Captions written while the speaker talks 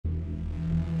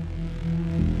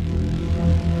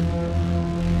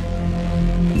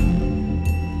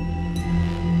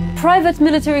Private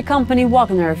military company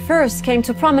Wagner first came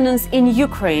to prominence in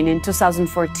Ukraine in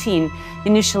 2014,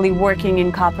 initially working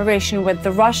in cooperation with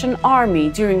the Russian army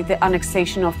during the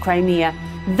annexation of Crimea,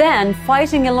 then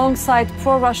fighting alongside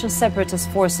pro-Russian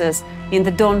separatist forces in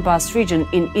the Donbas region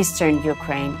in eastern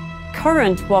Ukraine.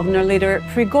 Current Wagner leader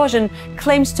Prigozhin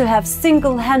claims to have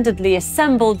single-handedly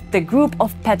assembled the group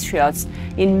of patriots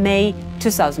in May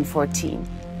 2014.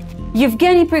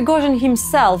 Yevgeny Prigozhin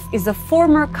himself is a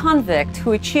former convict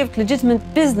who achieved legitimate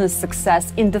business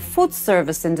success in the food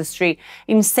service industry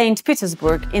in St.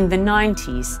 Petersburg in the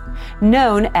 90s.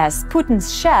 Known as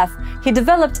Putin's chef, he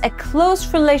developed a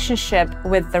close relationship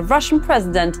with the Russian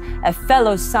president, a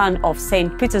fellow son of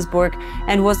St. Petersburg,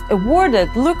 and was awarded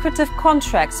lucrative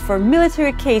contracts for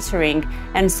military catering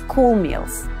and school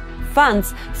meals.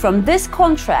 Funds from these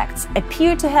contracts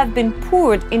appear to have been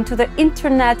poured into the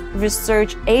Internet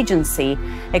Research Agency,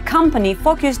 a company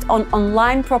focused on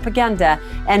online propaganda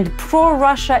and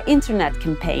pro-Russia internet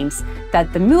campaigns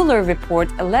that the Mueller report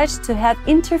alleged to have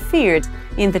interfered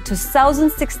in the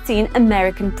 2016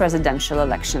 American presidential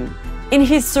election. In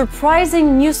his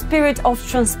surprising new spirit of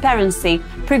transparency,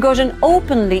 Prigozhin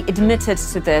openly admitted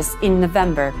to this in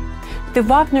November. The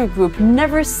Wagner Group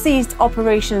never ceased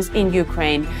operations in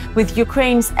Ukraine, with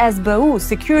Ukraine's SBU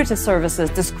security services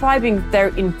describing their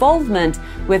involvement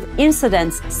with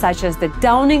incidents such as the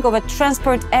downing of a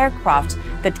transport aircraft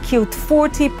that killed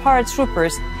 40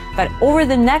 paratroopers. But over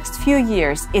the next few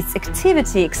years, its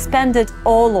activity expanded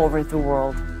all over the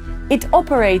world. It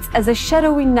operates as a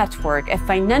shadowy network, a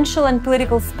financial and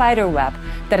political spiderweb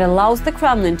that allows the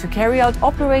Kremlin to carry out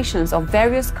operations of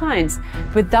various kinds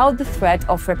without the threat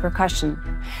of repercussion.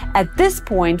 At this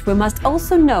point, we must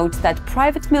also note that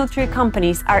private military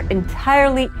companies are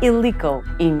entirely illegal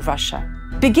in Russia.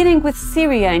 Beginning with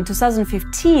Syria in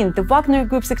 2015, the Wagner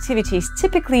Group's activities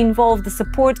typically involve the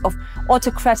support of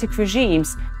autocratic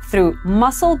regimes through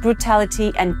muscle,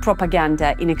 brutality, and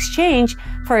propaganda in exchange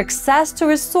for access to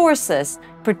resources,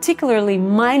 particularly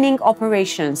mining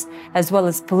operations, as well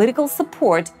as political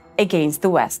support against the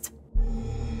West.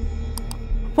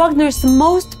 Wagner's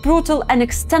most brutal and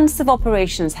extensive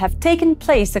operations have taken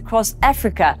place across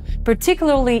Africa,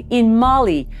 particularly in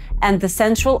Mali and the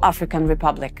Central African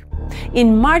Republic.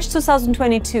 In March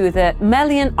 2022, the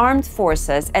Malian armed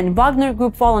forces and Wagner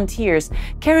Group volunteers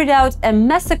carried out a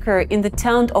massacre in the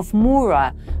town of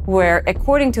Moura, where,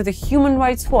 according to the Human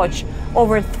Rights Watch,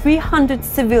 over 300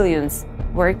 civilians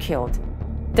were killed.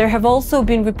 There have also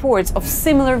been reports of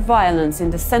similar violence in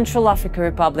the Central African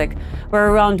Republic,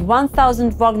 where around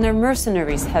 1,000 Wagner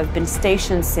mercenaries have been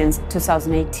stationed since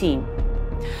 2018.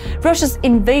 Russia's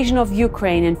invasion of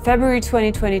Ukraine in February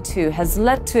 2022 has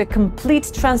led to a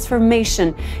complete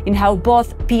transformation in how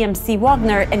both PMC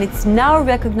Wagner and its now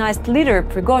recognized leader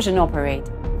Prigozhin operate.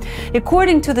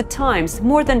 According to The Times,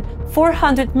 more than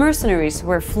 400 mercenaries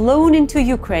were flown into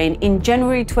Ukraine in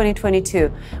January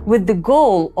 2022 with the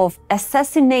goal of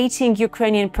assassinating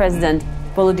Ukrainian President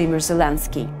Volodymyr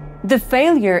Zelensky. The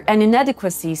failure and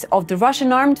inadequacies of the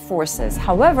Russian armed forces,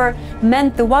 however,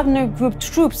 meant the Wagner Group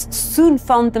troops soon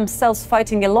found themselves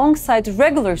fighting alongside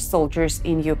regular soldiers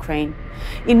in Ukraine.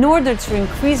 In order to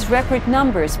increase record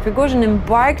numbers, Prigozhin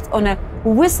embarked on a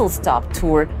whistle-stop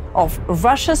tour of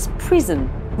Russia's prison,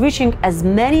 reaching as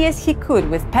many as he could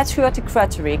with patriotic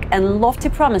rhetoric and lofty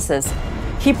promises.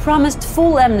 He promised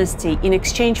full amnesty in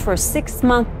exchange for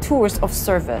 6-month tours of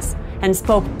service and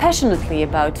spoke passionately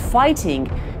about fighting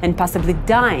and possibly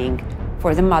dying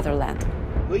for the motherland.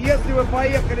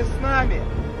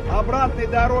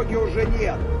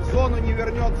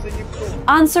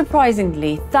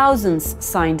 Unsurprisingly, thousands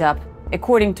signed up.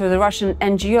 According to the Russian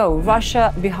NGO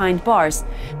Russia Behind Bars,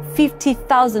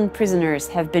 50,000 prisoners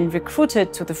have been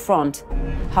recruited to the front.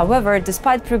 However,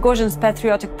 despite Prigozhin's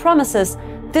patriotic promises,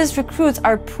 these recruits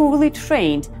are poorly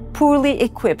trained, poorly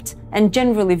equipped, and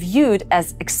generally viewed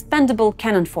as expendable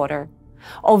cannon fodder.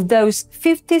 Of those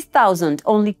 50,000,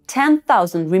 only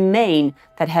 10,000 remain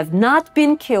that have not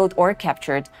been killed or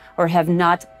captured or have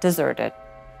not deserted.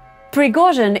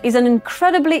 Prigozhin is an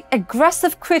incredibly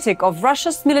aggressive critic of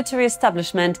Russia's military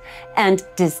establishment and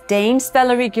disdains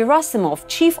Valery Gerasimov,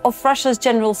 chief of Russia's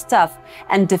general staff,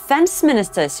 and defense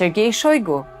minister Sergei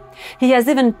Shoigu. He has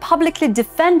even publicly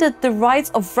defended the rights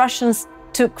of Russians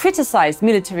to criticize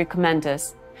military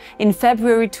commanders. In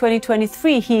February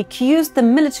 2023, he accused the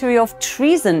military of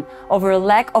treason over a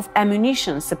lack of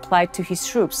ammunition supplied to his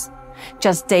troops.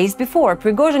 Just days before,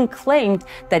 Prigozhin claimed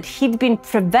that he'd been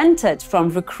prevented from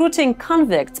recruiting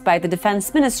convicts by the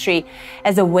Defense Ministry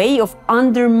as a way of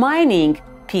undermining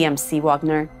PMC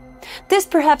Wagner. This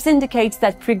perhaps indicates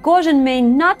that Prigozhin may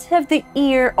not have the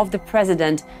ear of the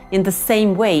president in the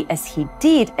same way as he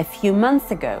did a few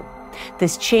months ago.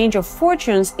 This change of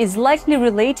fortunes is likely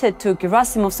related to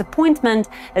Gerasimov's appointment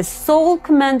as sole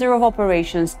commander of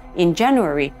operations in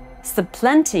January,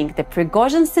 supplanting the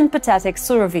Prigozhin-sympathetic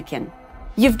Surovikin.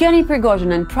 Yevgeny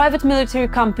Prigozhin and private military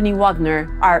company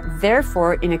Wagner are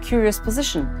therefore in a curious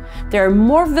position. They are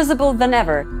more visible than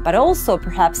ever, but also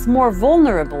perhaps more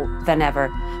vulnerable than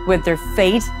ever, with their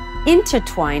fate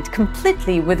intertwined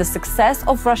completely with the success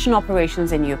of Russian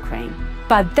operations in Ukraine.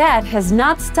 But that has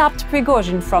not stopped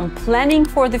Prigozhin from planning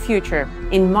for the future.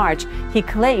 In March, he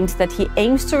claimed that he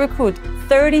aims to recruit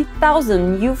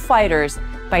 30,000 new fighters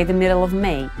by the middle of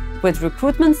May, with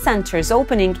recruitment centers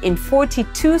opening in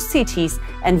 42 cities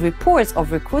and reports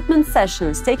of recruitment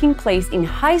sessions taking place in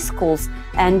high schools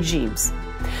and gyms.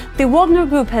 The Wagner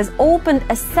Group has opened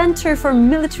a center for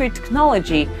military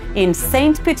technology in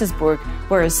St. Petersburg,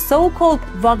 where a so-called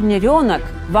Wagnerionek,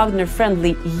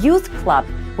 Wagner-friendly youth club,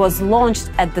 was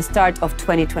launched at the start of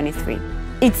 2023.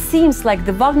 It seems like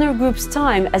the Wagner Group's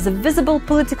time as a visible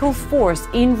political force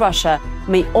in Russia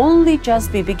may only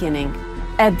just be beginning.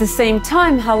 At the same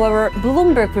time, however,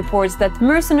 Bloomberg reports that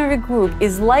mercenary group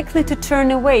is likely to turn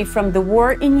away from the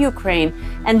war in Ukraine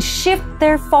and shift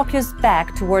their focus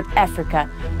back toward Africa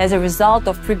as a result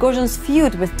of Prigozhin's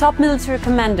feud with top military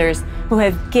commanders who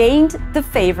have gained the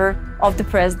favor of the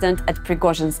president at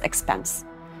Prigozhin's expense.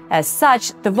 As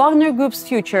such, the Wagner Group's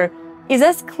future is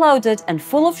as clouded and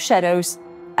full of shadows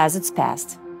as its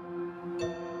past.